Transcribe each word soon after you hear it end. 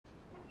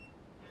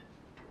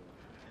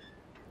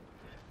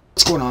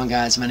What's going on,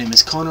 guys? My name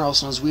is Connor,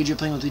 also known as Ouija,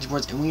 playing with Ouija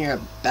boards, and we are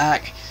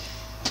back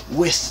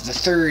with the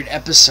third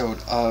episode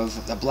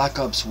of the Black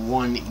Ops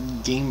 1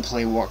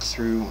 gameplay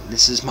walkthrough.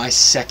 This is my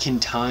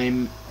second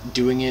time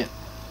doing it.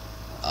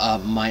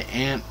 My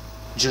aunt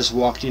just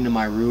walked into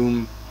my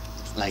room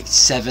like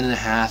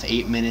 7.5,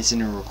 8 minutes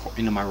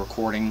into my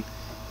recording,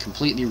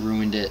 completely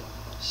ruined it.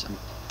 So I'm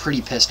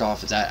pretty pissed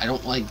off at that. I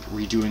don't like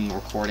redoing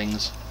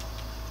recordings.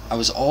 I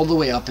was all the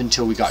way up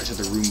until we got to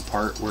the room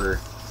part where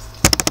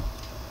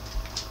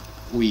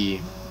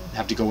we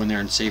have to go in there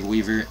and save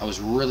Weaver. I was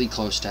really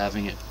close to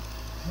having it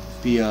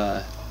be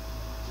I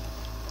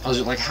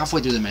was like halfway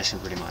through the mission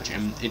pretty much,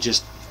 and it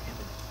just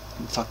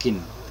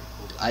fucking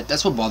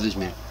that's what bothers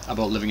me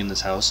about living in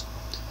this house,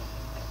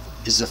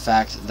 is the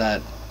fact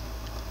that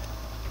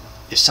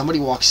if somebody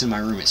walks in my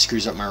room, it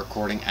screws up my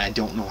recording, and I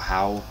don't know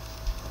how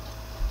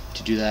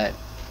to do that.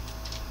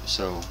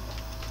 So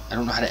I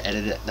don't know how to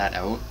edit that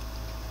out,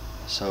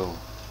 so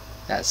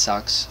that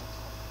sucks.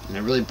 And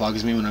it really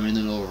bugs me when I'm in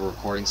the middle of a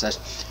recording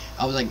session.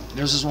 I was like,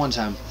 there was this one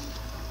time,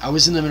 I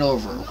was in the middle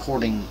of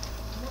recording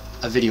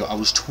a video. I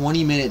was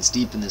 20 minutes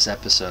deep in this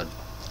episode,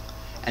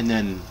 and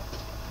then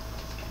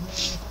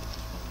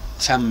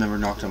a family member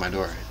knocked on my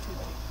door.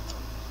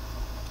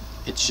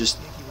 It's just,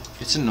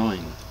 it's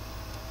annoying.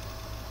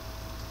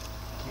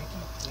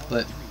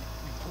 But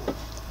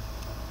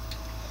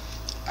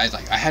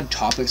I had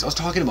topics. I was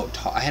talking about.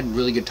 I had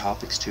really good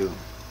topics too.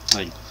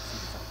 Like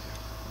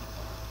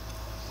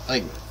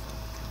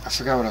I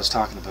forgot what I was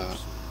talking about.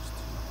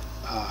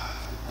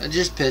 It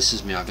just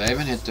pisses me off. I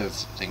haven't hit the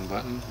thing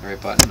button, the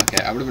right button.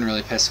 Okay, I would have been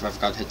really pissed if I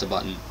forgot to hit the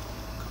button.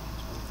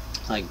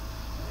 Like,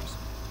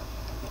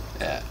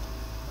 yeah.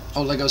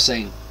 Oh, like I was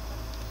saying,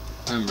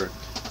 I remember.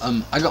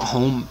 I got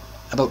home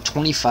about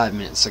 25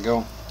 minutes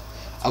ago.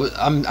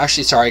 I'm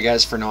actually sorry,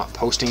 guys, for not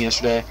posting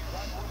yesterday.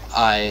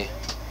 I'm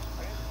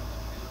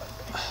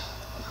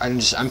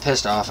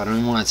pissed off. I don't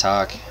even want to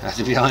talk, I have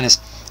to be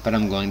honest, but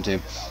I'm going to.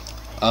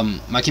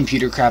 My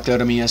computer crapped out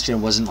on me yesterday.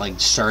 It wasn't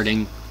like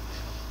starting,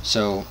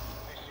 so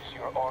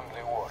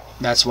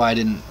that's why I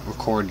didn't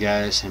record,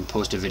 guys, and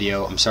post a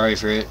video. I'm sorry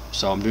for it,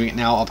 so I'm doing it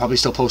now. I'll probably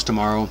still post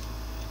tomorrow,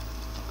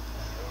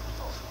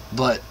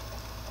 but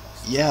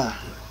yeah,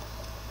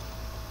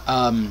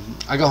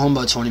 I got home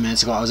about 20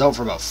 minutes ago. I was out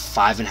for about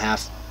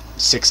 5.5,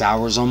 6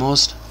 hours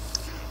almost.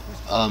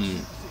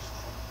 I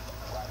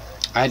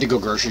had to go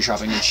grocery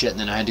shopping and shit, and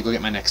then I had to go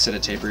get my next set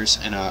of tapers.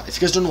 And if you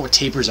guys don't know what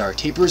tapers are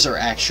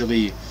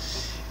actually,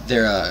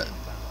 they're a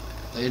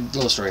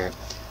little story here.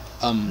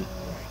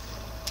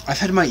 I've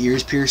had my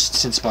ears pierced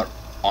since about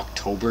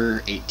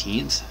October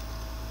 18th.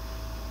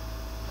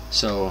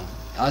 So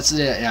that's the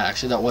day. Yeah,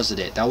 actually, that was the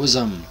date. That was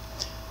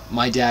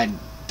my dad.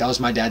 That was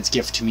my dad's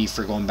gift to me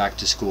for going back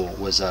to school.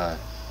 Was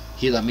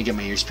he let me get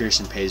my ears pierced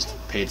and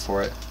paid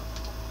for it.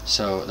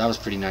 So that was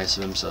pretty nice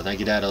of him. So thank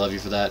you, Dad. I love you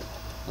for that.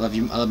 I love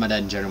you. I love my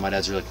dad in general. My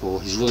dad's really cool.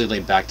 He's really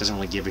laid back. Doesn't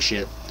really give a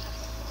shit.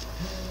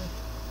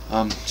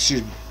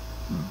 Excuse me.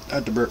 I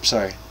had to burp.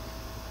 Sorry.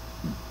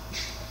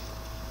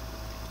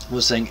 I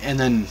was saying, and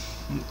then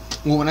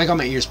when I got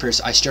my ears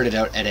pierced, I started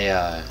out at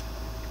a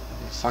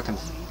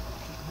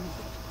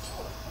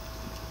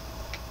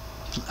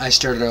I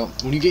started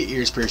out, when you get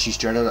ears pierced, you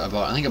start out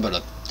about, I think about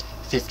a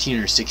 15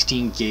 or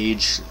 16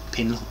 gauge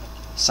pin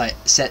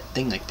set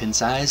thing, like pin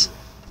size,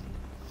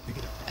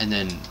 and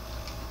then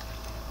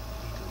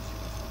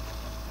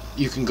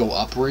you can go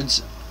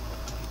upwards.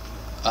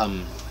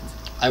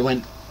 I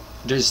went,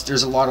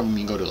 there's a lot of them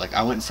you can go to. Like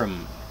I went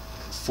from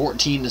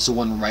 14 is the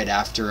one right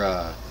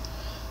after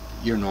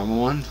your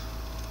normal one.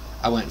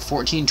 I went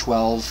 14,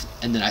 12,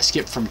 and then I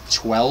skipped from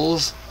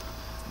 12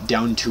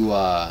 down to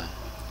a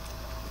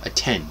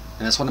 10, and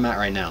that's what I'm at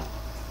right now.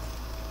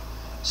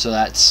 So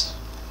it's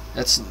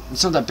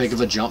not that big of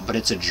a jump, but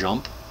it's a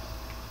jump.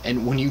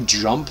 And when you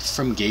jump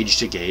from gauge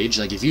to gauge,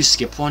 like if you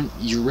skip one,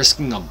 you're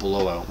risking a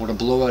blowout. What a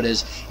blowout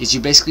is you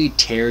basically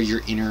tear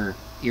your inner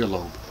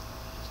earlobe.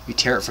 You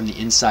tear it from the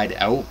inside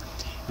out,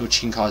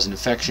 which can cause an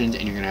infection,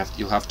 and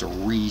you'll have to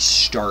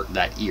restart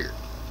that ear.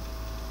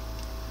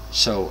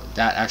 So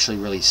that actually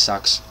really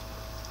sucks.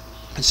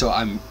 And so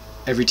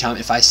every time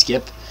if I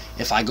skip,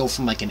 if I go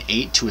from like an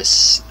 8 to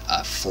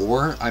a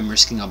 4, I'm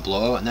risking a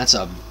blowout, and that's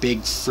a big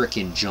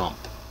frickin' jump.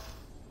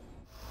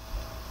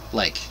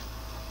 Like,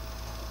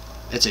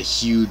 it's a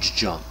huge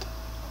jump.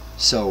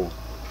 So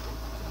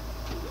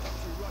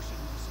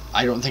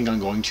I don't think I'm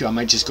going to. I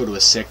might just go to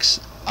a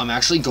 6. I'm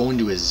actually going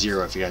to a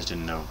 0, if you guys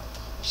didn't know.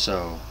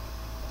 So,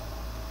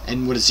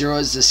 and what a 0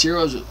 is, the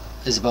 0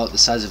 is about the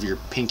size of your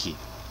pinky.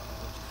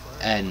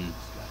 And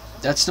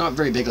that's not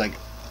very big. Like,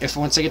 if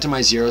once I get to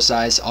my 0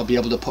 size, I'll be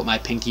able to put my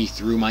pinky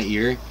through my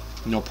ear,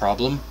 no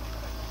problem.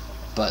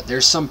 But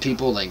there's some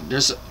people, like,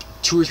 there's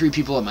 2 or 3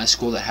 people at my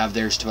school that have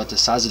theirs to about the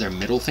size of their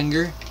middle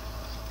finger.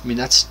 I mean,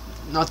 that's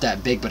not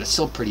that big, but it's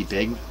still pretty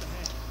big.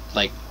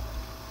 Like,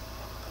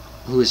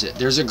 who is it?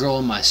 There's a girl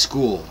in my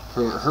school.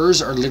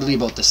 Hers are literally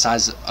about the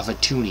size of a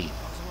toonie,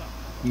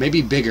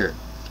 maybe bigger.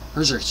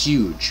 Hers are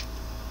huge.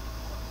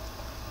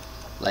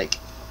 Like,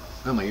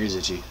 oh, my ear's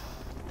itchy.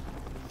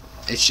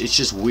 It's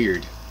just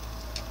weird.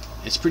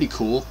 It's pretty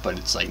cool, but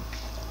it's like,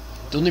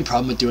 the only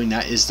problem with doing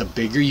that is the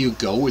bigger you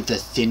go, the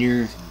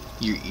thinner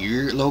your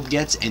earlobe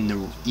gets, and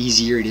the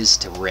easier it is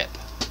to rip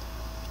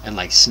and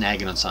like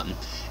snagging on something.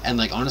 And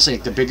like honestly,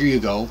 like, the bigger you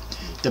go,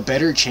 the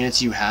better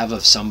chance you have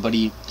of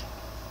somebody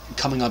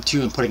coming up to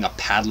you and putting a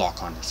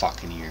padlock on your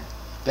fucking ear.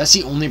 That's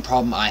the only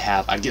problem I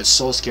have. I'd get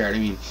so scared. I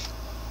mean,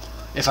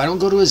 if I don't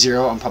go to a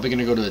 0, I'm probably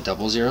gonna go to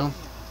a 00.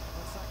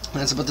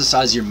 That's about the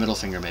size of your middle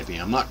finger, maybe.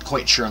 I'm not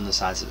quite sure on the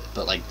size of it,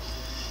 but like,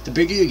 the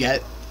bigger you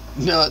get,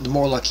 the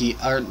more lucky,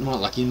 or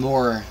not lucky,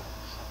 more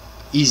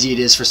easy it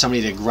is for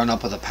somebody to run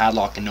up with a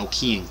padlock and no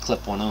key and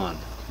clip one on.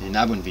 And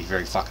that wouldn't be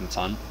very fucking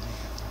fun.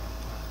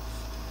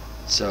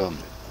 So,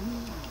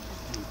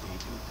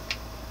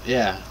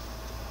 yeah.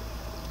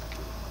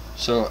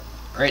 So,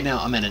 right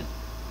now I'm at an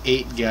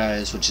 8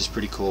 guys, which is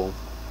pretty cool.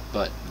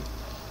 But,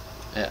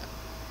 yeah.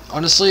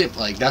 Honestly,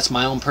 like, that's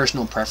my own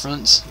personal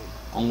preference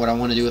on what I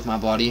want to do with my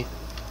body.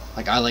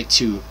 Like, I like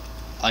to,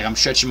 like, I'm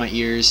stretching my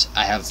ears.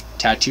 I have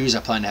tattoos.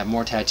 I plan to have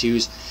more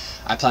tattoos.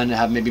 I plan to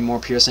have maybe more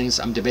piercings.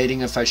 I'm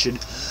debating if I should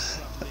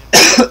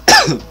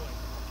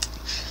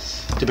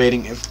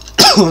debating if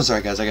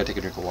sorry guys, I gotta take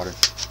a drink of water.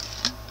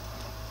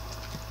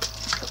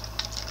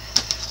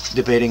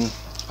 Debating.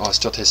 Oh, it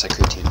still tastes like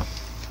creatine.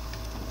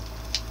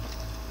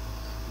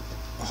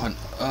 Hold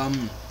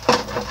on.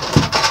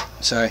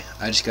 Sorry,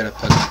 I just gotta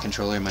plug my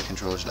controller. My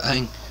controller's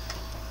dying.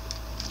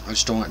 I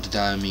just don't want it to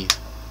die on me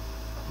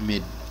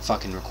mid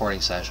fucking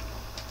recording session.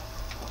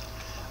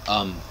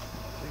 What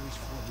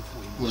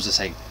was I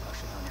saying?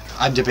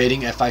 I'm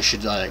debating if I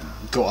should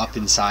go up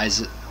in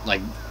size,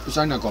 like,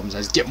 sorry, not go up in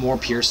size, get more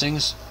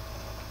piercings.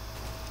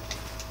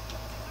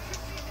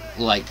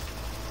 Like,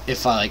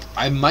 if I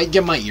might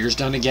get my ears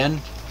done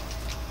again.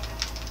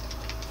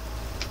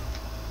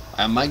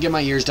 I might get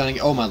my ears done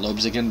again. Oh, my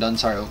lobes again done.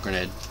 Sorry, oh,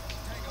 grenade.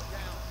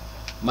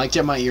 Might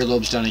get my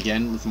earlobes done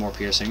again with more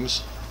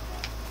piercings.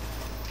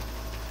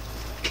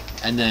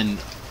 And then,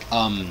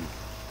 I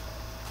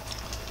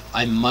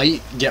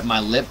might get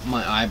my lip,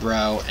 my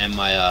eyebrow, and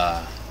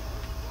my,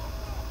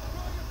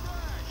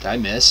 did I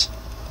miss?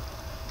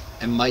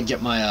 And might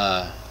get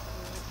my,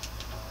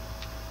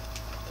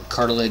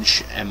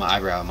 cartilage and my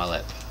eyebrow and my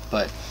lip.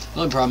 But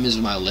the only problem is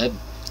with my lip,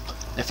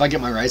 if I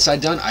get my right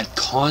side done, I'd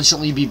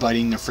constantly be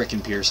biting the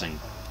frickin' piercing.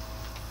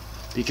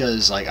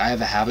 Because, like, I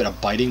have a habit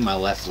of biting my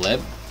left lip.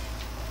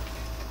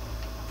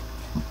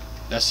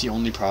 That's the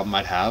only problem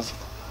I'd have.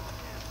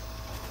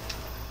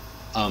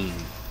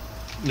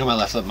 No, my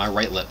left lip, my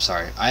right lip,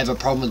 sorry. I have a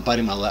problem with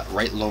biting my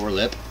right lower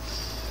lip.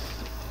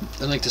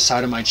 And, like, the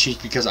side of my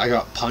cheek, because I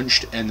got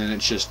punched, and then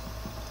it's just,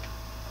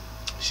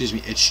 excuse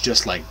me, it's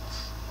just, like,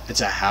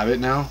 it's a habit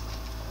now.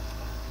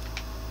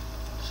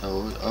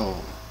 So,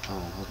 oh,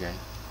 okay.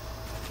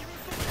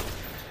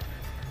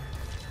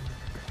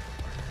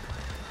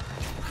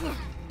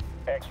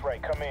 X-ray,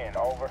 come in,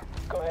 over.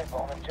 Go ahead,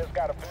 Bowman, just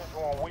got a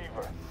visual on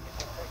Weaver.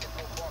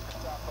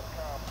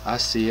 I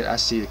see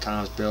the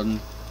comms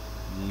building.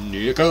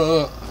 Nika!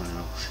 I don't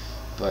know.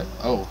 But,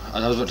 oh,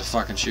 I was about to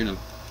fucking shoot him.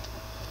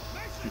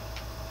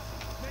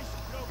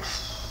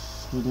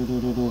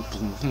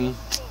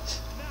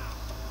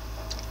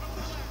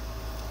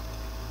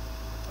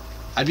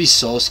 I'd be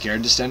so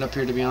scared to stand up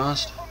here, to be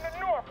honest.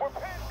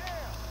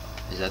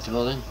 Is that the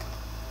building?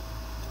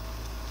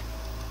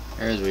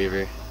 There's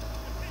Weaver.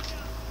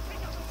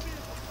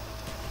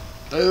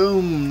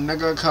 Boom!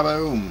 Nigga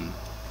kaboom!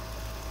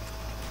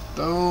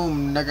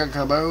 Boom! Nigga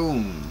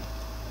kaboom!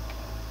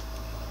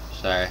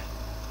 Sorry.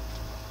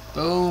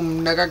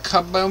 Boom! Nigga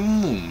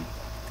kaboom!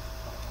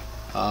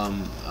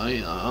 I'm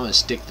gonna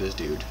stick this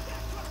dude.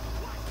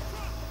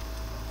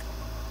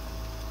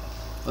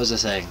 What was I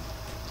saying?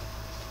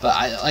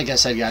 But like I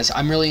said, guys,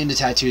 I'm really into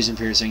tattoos and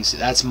piercings.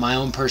 That's my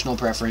own personal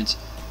preference.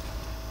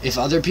 If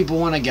other people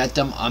want to get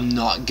them, I'm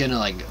not gonna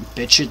like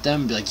bitch at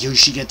them, be like, you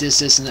should get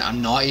this, and that.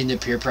 I'm not into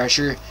peer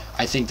pressure.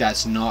 I think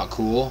that's not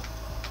cool.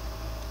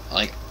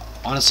 Like,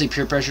 honestly,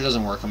 peer pressure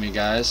doesn't work on me,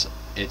 guys.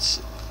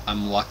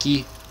 I'm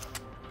lucky.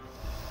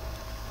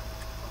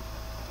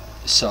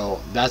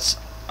 So that's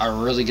a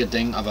really good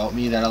thing about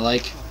me that I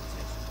like.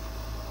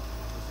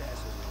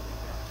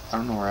 I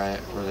don't know where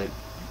they.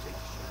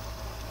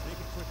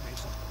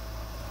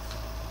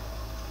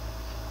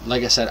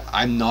 Like I said,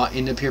 I'm not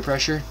into peer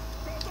pressure.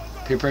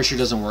 Peer pressure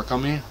doesn't work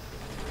on me.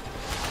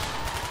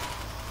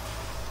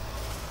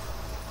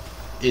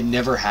 It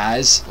never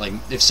has. Like,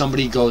 if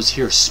somebody goes,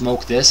 here,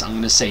 smoke this, I'm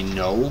going to say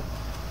no.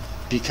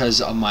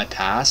 Because of my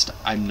past,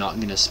 I'm not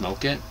going to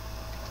smoke it.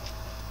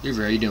 You're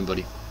very doing,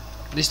 buddy.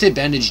 At least they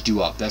bandaged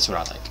you up. That's what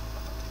I like.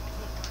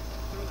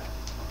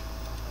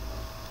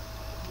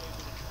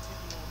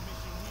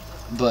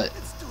 But,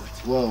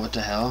 whoa, what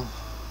the hell?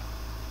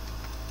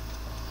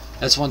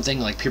 That's one thing,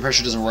 like, peer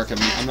pressure doesn't work on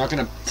me. I'm not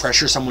going to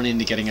pressure someone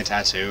into getting a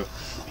tattoo.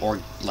 Or,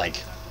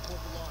 like,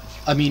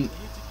 I mean,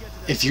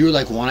 if you,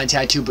 like, want a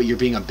tattoo, but you're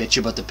being a bitch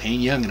about the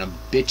pain, yeah, I'm going to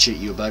bitch at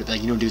you about it.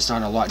 Like, you know, dude, it's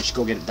not a lot. Just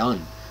go get it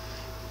done.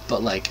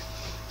 But, like,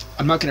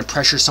 I'm not going to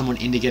pressure someone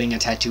into getting a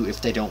tattoo if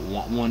they don't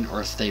want one,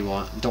 or if they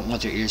don't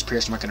want their ears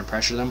pierced. I'm not going to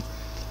pressure them.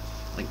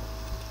 Like,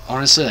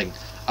 honestly, like,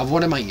 I've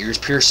wanted my ears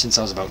pierced since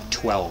I was about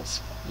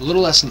 12. A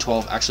little less than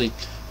 12, actually.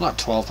 Not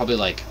 12, probably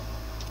like...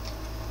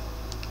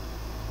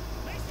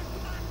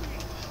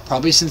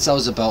 Probably since I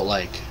was about,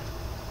 like...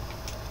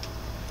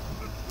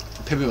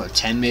 Probably about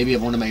 10, maybe,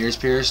 I've wanted my ears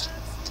pierced.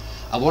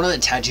 I've wanted a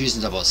tattoo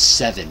since about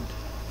 7,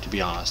 to be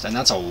honest. And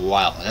that's a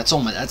while.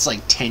 That's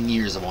like 10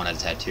 years I've wanted a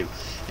tattoo.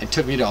 It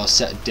took me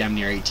to damn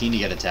near 18 to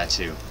get a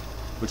tattoo.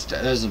 Which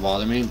doesn't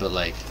bother me, but,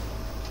 like...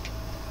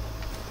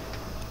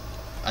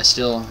 I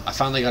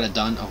finally got it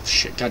done. Oh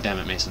shit, god damn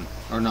it, Mason.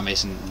 Or not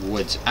Mason,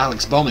 Woods.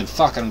 Alex Bowman,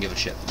 fuck, I don't give a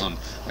shit. Hold on.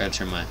 I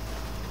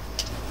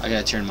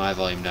gotta turn my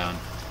volume down.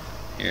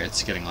 Here,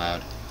 it's getting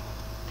loud.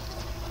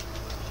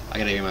 I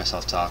gotta hear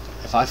myself talk.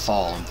 If I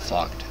fall, I'm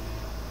fucked.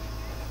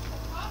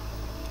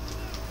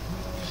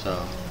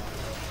 So.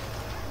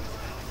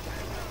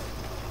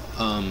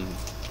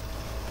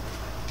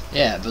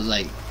 Yeah, but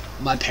like,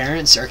 my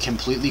parents are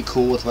completely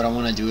cool with what I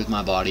want to do with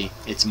my body.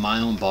 It's my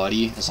own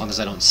body, as long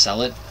as I don't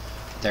sell it.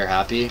 They're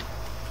happy.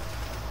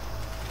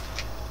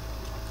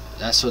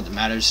 That's what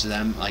matters to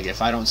them. Like,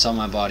 if I don't sell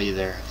my body,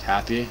 they're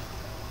happy.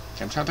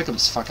 Okay, I'm trying to pick up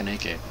this fucking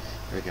AK. Here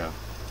we go.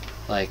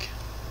 Like,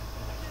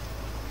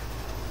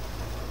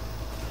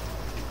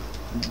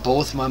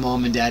 both my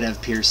mom and dad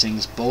have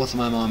piercings. Both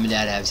my mom and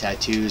dad have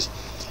tattoos.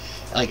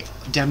 Like,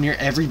 damn near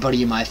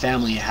everybody in my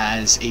family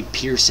has a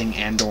piercing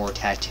and or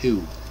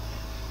tattoo.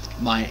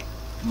 My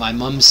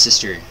mom's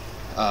sister,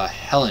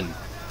 Helen,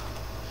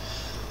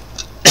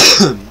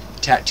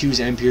 tattoos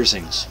and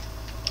piercings.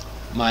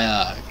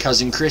 My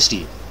cousin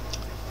Christy,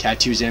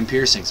 tattoos and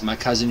piercings. My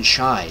cousin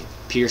Shy,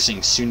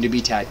 piercings, soon to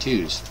be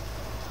tattoos.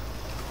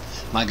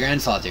 My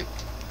grandfather,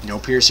 no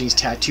piercings,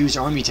 tattoos,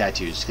 army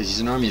tattoos, because he's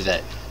an army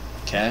vet.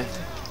 Okay.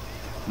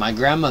 My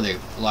grandmother,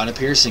 a lot of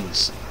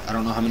piercings. I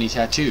don't know how many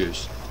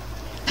tattoos.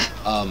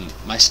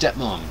 My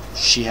stepmom,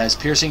 she has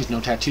piercings,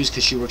 no tattoos,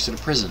 because she works at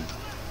a prison.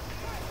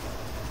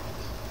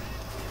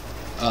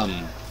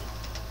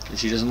 And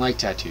she doesn't like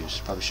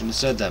tattoos. Probably shouldn't have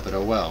said that, but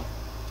oh well.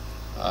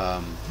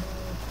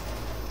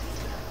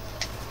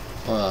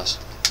 What else?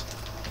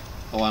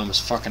 Oh, I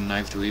almost fucking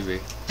knifed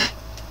Weavy.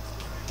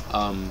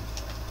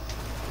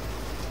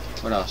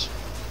 What else?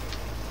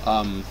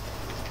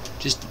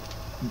 Just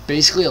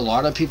basically a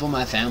lot of people in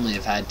my family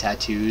have had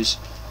tattoos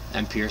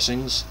and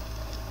piercings,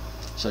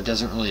 so it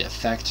doesn't really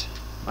affect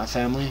my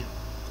family.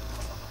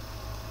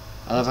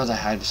 I love how they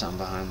hide something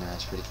behind there.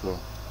 That's pretty cool.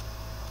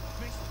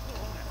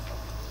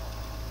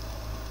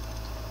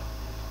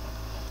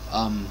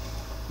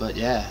 But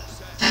yeah.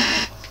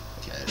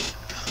 Good.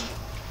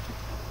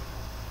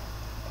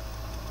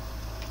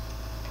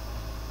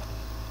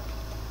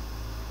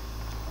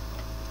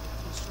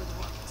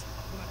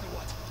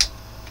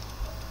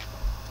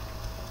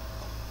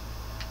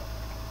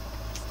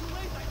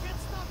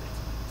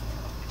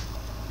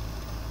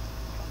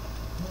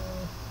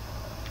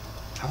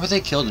 How were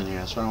they killed in here?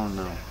 That's what I want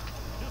to know.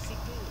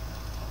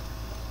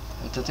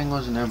 But the thing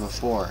wasn't there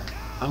before.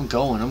 I'm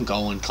going.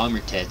 Calm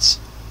your tits.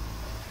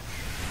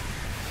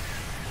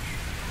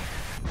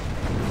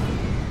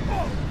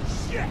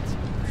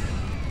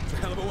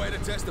 Hell of a way to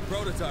test the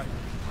prototype.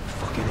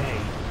 Fucking A.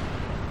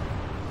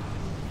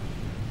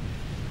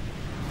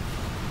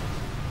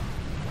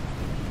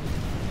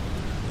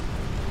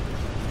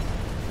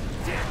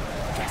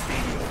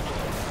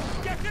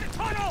 Get to the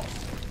tunnel!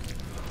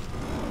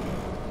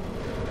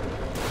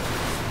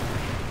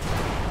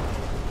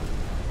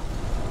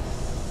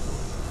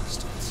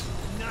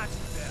 Nazi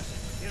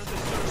bastard. They don't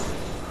deserve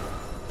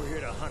it. We're here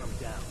to hunt them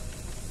down.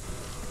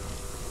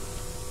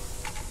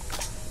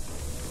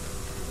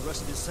 The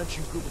rest of the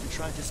Ascension group will be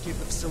trying to escape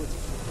the facility.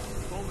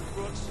 Bowman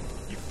Brooks,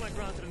 you flank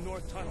around to the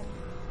north tunnel.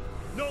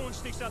 No one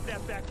sneaks out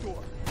that back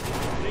door.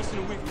 Mason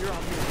and Weaver, you're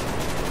on me.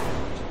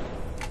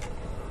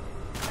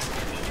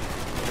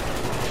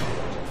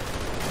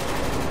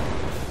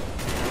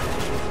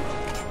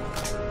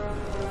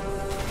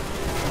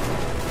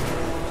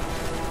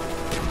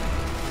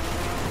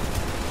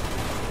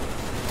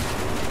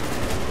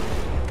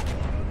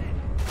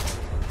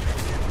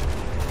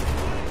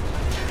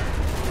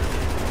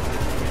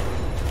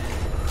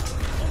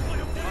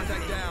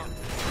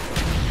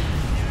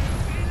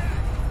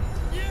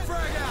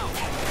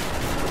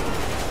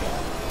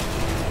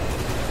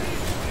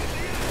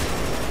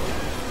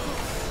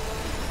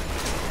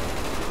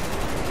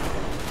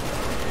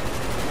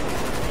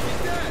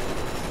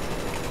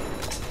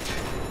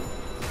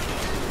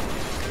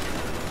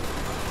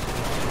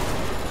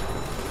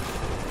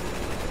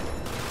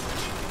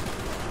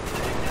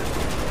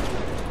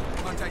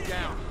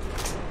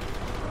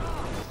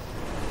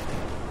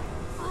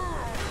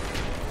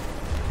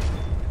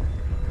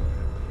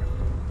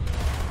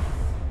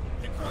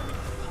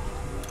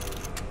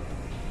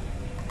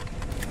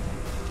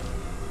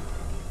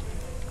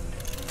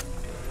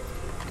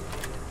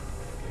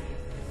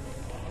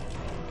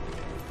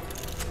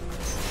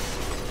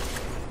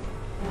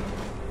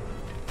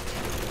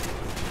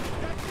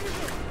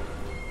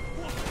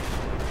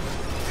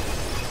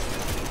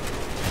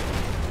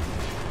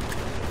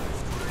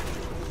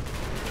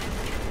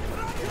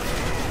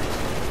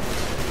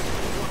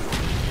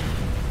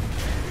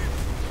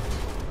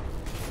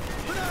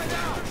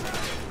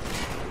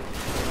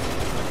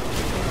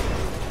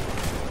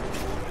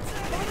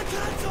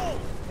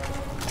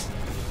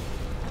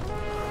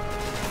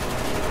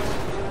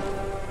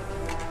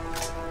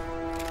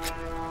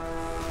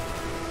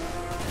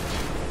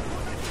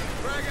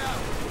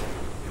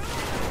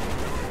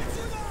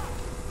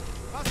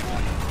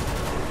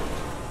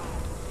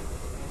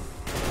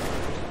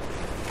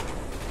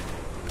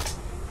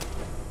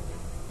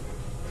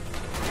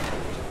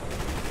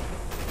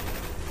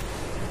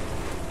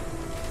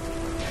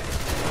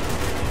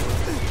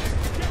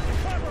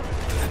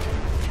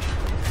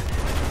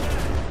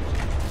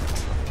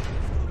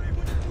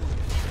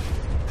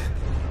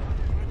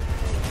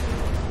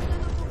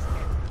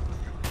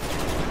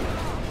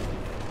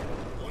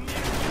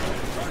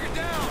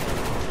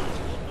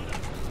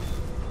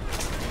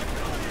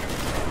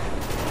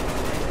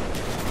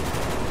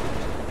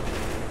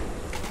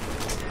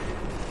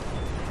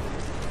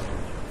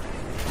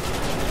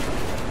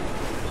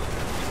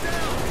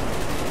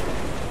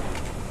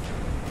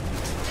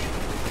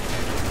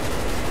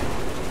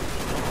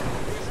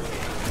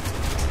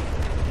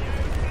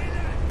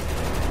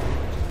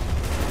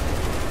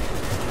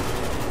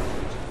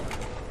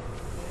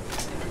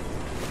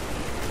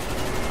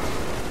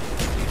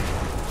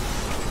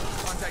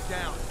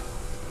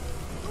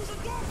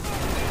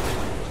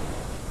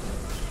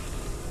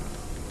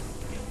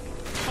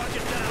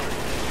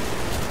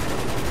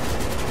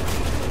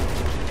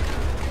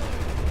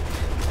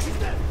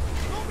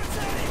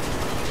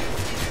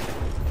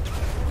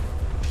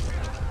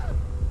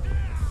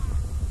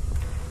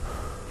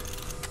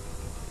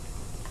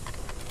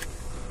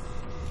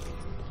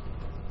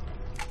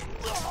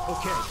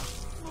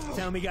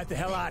 time we got the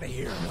hell out of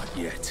here. Not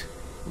yet.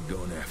 We're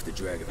going after We're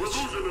Dragovich.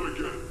 losing them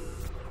again.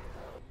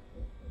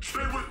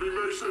 Stay with me,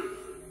 Mason.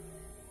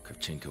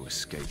 Kravchenko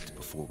escaped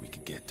before we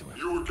could get to him.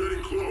 You were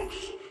getting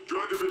close.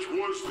 Dragovich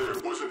was there,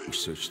 wasn't We he?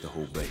 searched the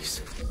whole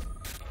base.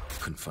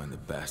 Couldn't find the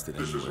bastard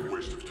This is a anywhere.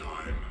 waste of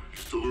time.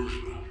 He's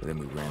delusional. But then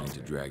we ran into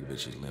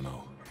Dragovich's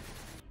limo.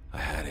 I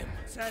had him.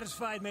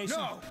 Satisfied, Mason?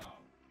 No!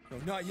 No,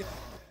 not yet.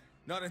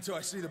 Not until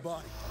I see the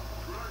body.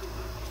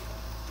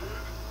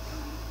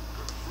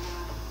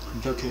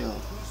 Okay.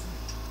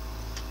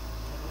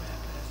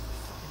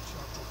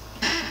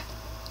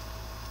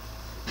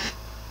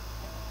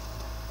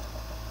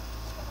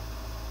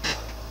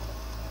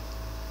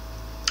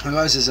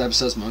 Guys, this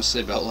episode's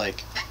mostly about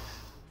like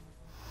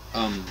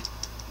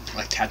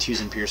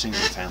tattoos and piercings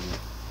and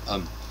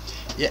family.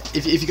 Yeah,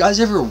 if you guys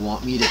ever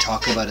want me to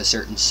talk about a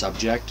certain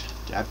subject,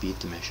 did I beat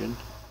the mission?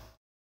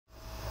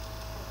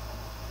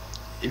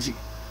 If you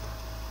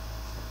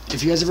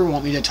guys ever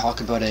want me to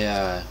talk about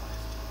a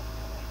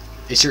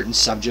certain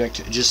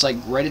subject, just like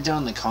write it down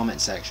in the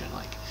comment section.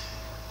 Like,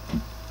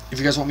 if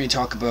you guys want me to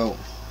talk about,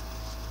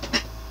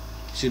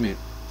 excuse me,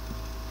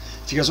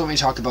 if you guys want me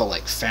to talk about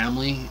like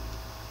family,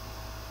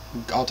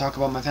 I'll talk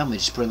about my family.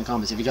 Just put it in the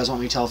comments. If you guys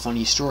want me to tell a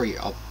funny story,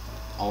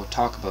 I'll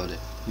talk about it.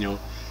 You know,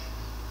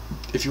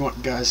 if you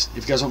guys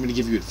want me to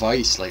give you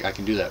advice, like I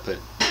can do that. But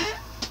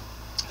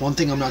one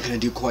thing I'm not gonna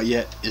do quite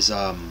yet is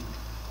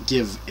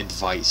give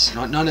advice.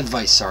 Not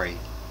advice. Sorry.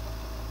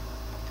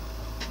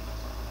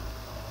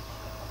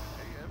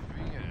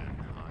 AFVN.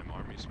 I'm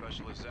Army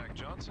Specialist Zach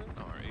Johnson.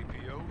 Our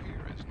APO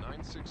here is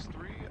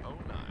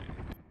 96309.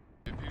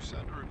 If you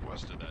send a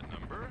request to that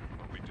number,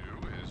 what we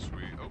do is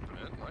we open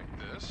it like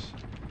this.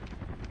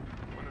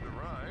 When it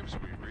arrives,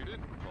 we read it,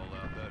 pull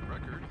out that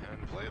record,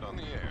 and play it on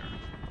the air.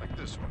 Like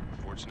this one.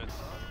 Fortunate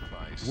Son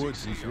by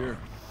Woods is here.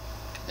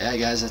 Yeah,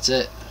 guys, that's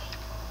it.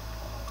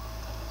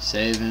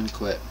 Save and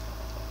quit.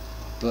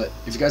 But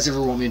if you guys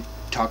ever want me to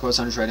talk about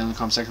something, just write down in the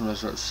comment section,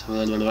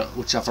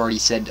 which I've already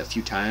said a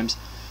few times.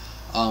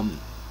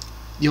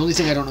 The only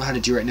thing I don't know how to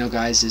do right now,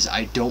 guys, is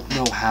I don't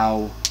know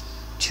how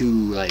to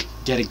like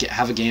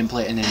have a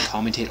gameplay and then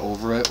commentate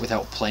over it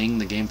without playing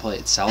the gameplay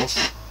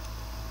itself.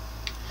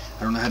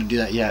 I don't know how to do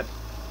that yet.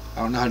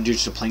 I don't know how to do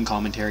just a plain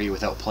commentary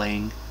without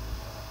playing.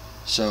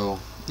 So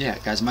yeah,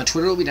 guys, my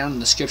Twitter will be down in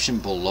the description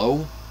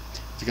below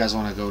if you guys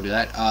want to go to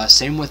that.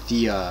 Same with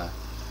the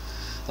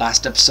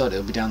last episode,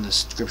 it'll be down in the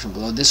description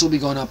below. This will be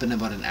going up in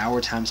about an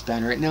hour time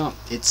span. Right now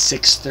it's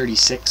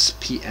 6:36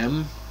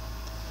 p.m.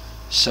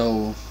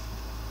 so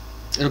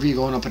it'll be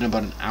going up in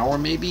about an hour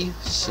maybe.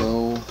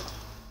 So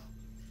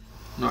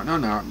not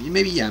an hour,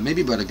 maybe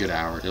about a good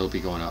hour it'll be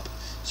going up.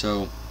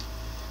 So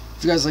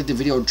if you guys like the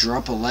video,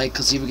 drop a like.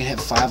 Let's see if we can hit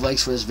 5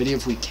 likes for this video.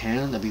 If we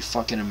can, that'd be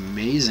fucking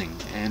amazing.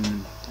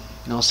 And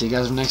I'll see you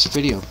guys in the next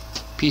video.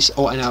 Peace.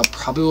 Oh, and I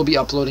probably will be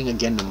uploading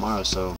again tomorrow, so